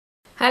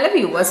Hello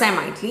viewers, I am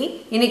Maitli.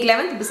 In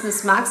 11th Business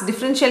Maths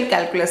Differential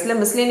Calculus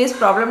Miscellaneous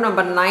problem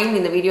number 9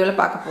 in the video la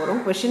paaka porom.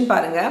 Question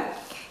parunga.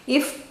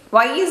 If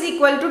y is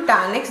equal to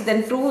tan x, then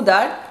prove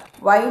that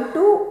y2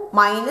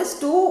 minus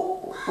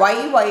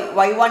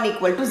 2y1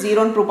 equal to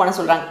 0 nu prove panna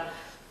solranga.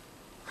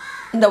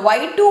 இந்த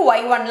y2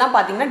 y1 லாம்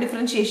பாத்தீங்கன்னா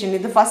differentiation.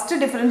 இது first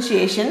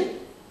differentiation.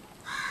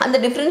 அந்த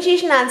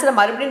differentiation answer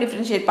மறுபடியும்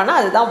differentiate பண்ணா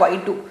அதுதான்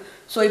y2.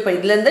 So இப்போ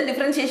இதுல இருந்து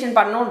differentiation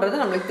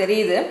பண்ணனும்ன்றது நமக்கு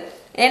தெரியுது.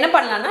 என்ன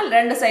பண்ணலாம்னா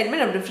ரெண்டு சைடுமே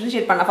நம்ம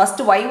டிஃபரன்ஷியேட் பண்ணலாம். ஃபர்ஸ்ட்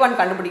y1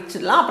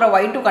 கண்டுபிடிச்சிடலாம், அப்புறம்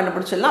y2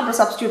 கண்டுபிடிச்சிடலாம், அப்புறம்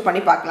சப்ஸ்டிட்யூட்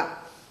பண்ணி பார்க்கலாம்.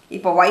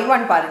 இப்போ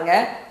y1 பாருங்க,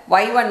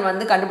 y1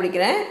 வந்து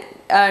கண்டுபிடிக்கிறேன்,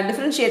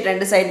 டிஃபரன்ஷியேட்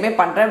ரெண்டு சைடுமே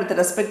பண்றேன் with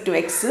respect to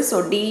x. so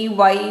dy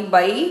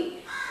by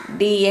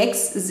dx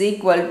is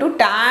equal to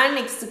tan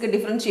x க்கு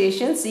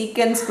differentiation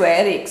secant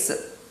square x.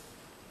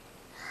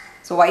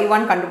 so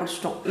y1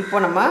 கண்டுபிடிச்சிட்டோம்.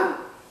 இப்போ நம்ம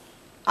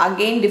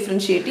again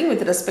differentiating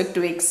with respect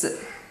to x.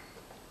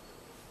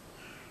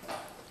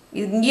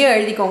 இங்கே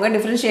எழுதிக்கோங்க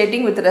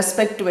differentiating with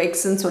respect to x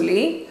ன்னு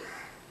சொல்லி.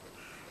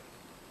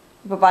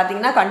 இப்போ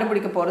பாத்தீங்கன்னா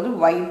கண்டுபிடிக்க போறது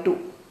y2.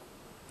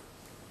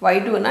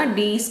 y2 னா d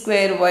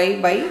square y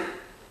by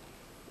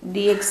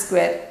dx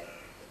square.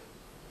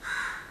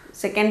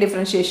 Second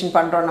differentiation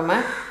பண்றோம்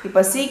நம்ம. இப்போ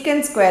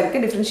secant square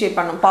க்கு டிஃபரன்ஷியேட்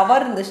பண்ணனும்.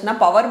 பவர் இருந்துச்சுனா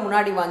பவர்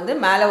முன்னாடி வந்து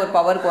மேலே ஒரு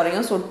பவர்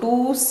குறையும். so 2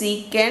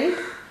 secant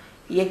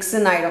x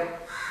ன்னு ஆயிடும்.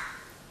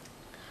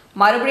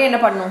 மறுபடியும் என்ன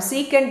பண்ணனும்,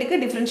 secant-க்கு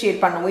டிஃபரன்ஷியேட்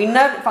பண்ணனும்.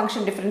 இன்னர்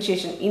ஃபங்க்ஷன்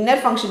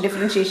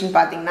டிஃபரன்ஷியேஷன்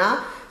பாத்தீங்கன்னா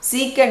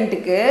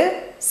secant-க்கு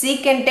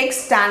secant x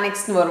tan x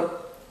ன்னு வரும்.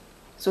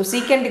 சோ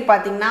secant-க்கு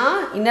பாத்தீங்கன்னா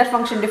inner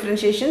function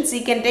differentiation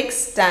secant x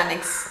tan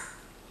x.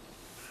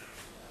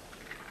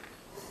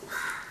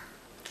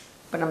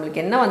 இப்போ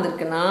நமக்கு என்ன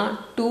வந்திருக்குன்னா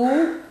 2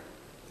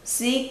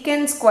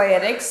 secant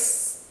square x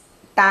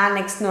tan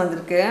x ன்னு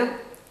வந்திருக்கு.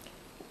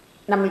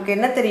 நமக்கு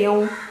என்ன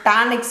தெரியும்,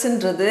 tan x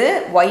ன்றது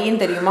y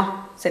ன்னு தெரியுமா?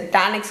 சரி,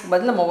 tan x க்கு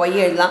பதிலா நம்ம y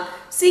எழுதலாம்.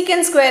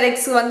 secant square x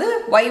வந்து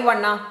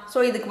y1 ஆ, சோ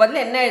இதுக்கு பதிலா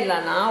என்ன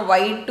எழுதலாம்னா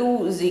y2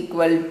 is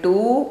equal to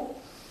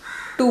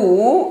 2.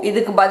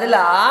 இதுக்கு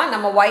பதிலா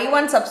நம்ம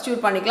y1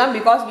 சப்ஸ்டிட்யூட் பண்ணிக்கலாம்,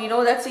 because we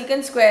know that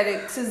secant square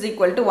x is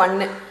equal to 1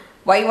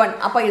 y1.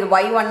 அப்ப இது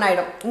y1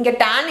 ஆயிடும். இங்க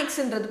tan x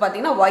ன்றது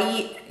பாத்தீங்கன்னா y,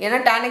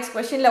 ஏனா tan x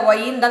क्वेश्चनல y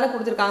ன்னு தான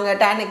கொடுத்திருக்காங்க,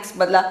 tan x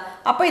பதிலா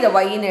அப்ப இத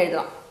y ன்னு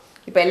எழுதலாம்.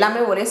 இப்போ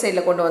எல்லாமே ஒரே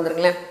சைடுல கொண்டு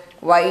வந்துருங்களேன்.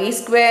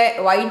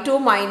 y2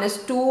 minus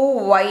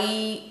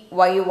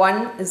 2y1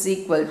 is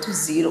equal to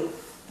 0.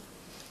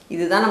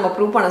 இதுதான் நம்ம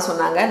ப்ரூவ் பண்ண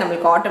சொன்னாங்க.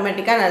 நமக்கு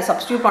ஆட்டோமேட்டிக்கா நான்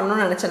சப்ஸ்டிட்யூட்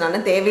பண்ணனும்னு நினைச்சேன்,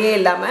 நான் தேவையே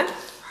இல்லாம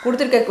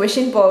கொடுத்திருக்க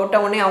क्वेश्चन போட்ட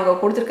உடனே அவங்க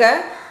கொடுத்திருக்க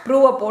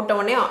ப்ரூவ போட்ட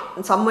உடனே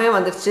சம்மே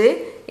வந்துருச்சு.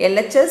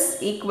 LHS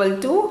equal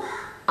to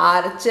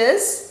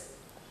RHS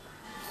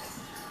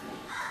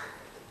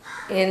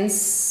hence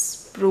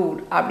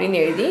proved அப்படின்னு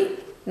எழுதி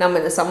நம்ம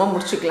இந்த சம்ம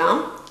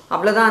முடிச்சுக்கலாம்.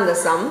 அவ்வளவுதான் அந்த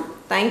சம்.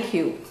 Thank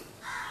you.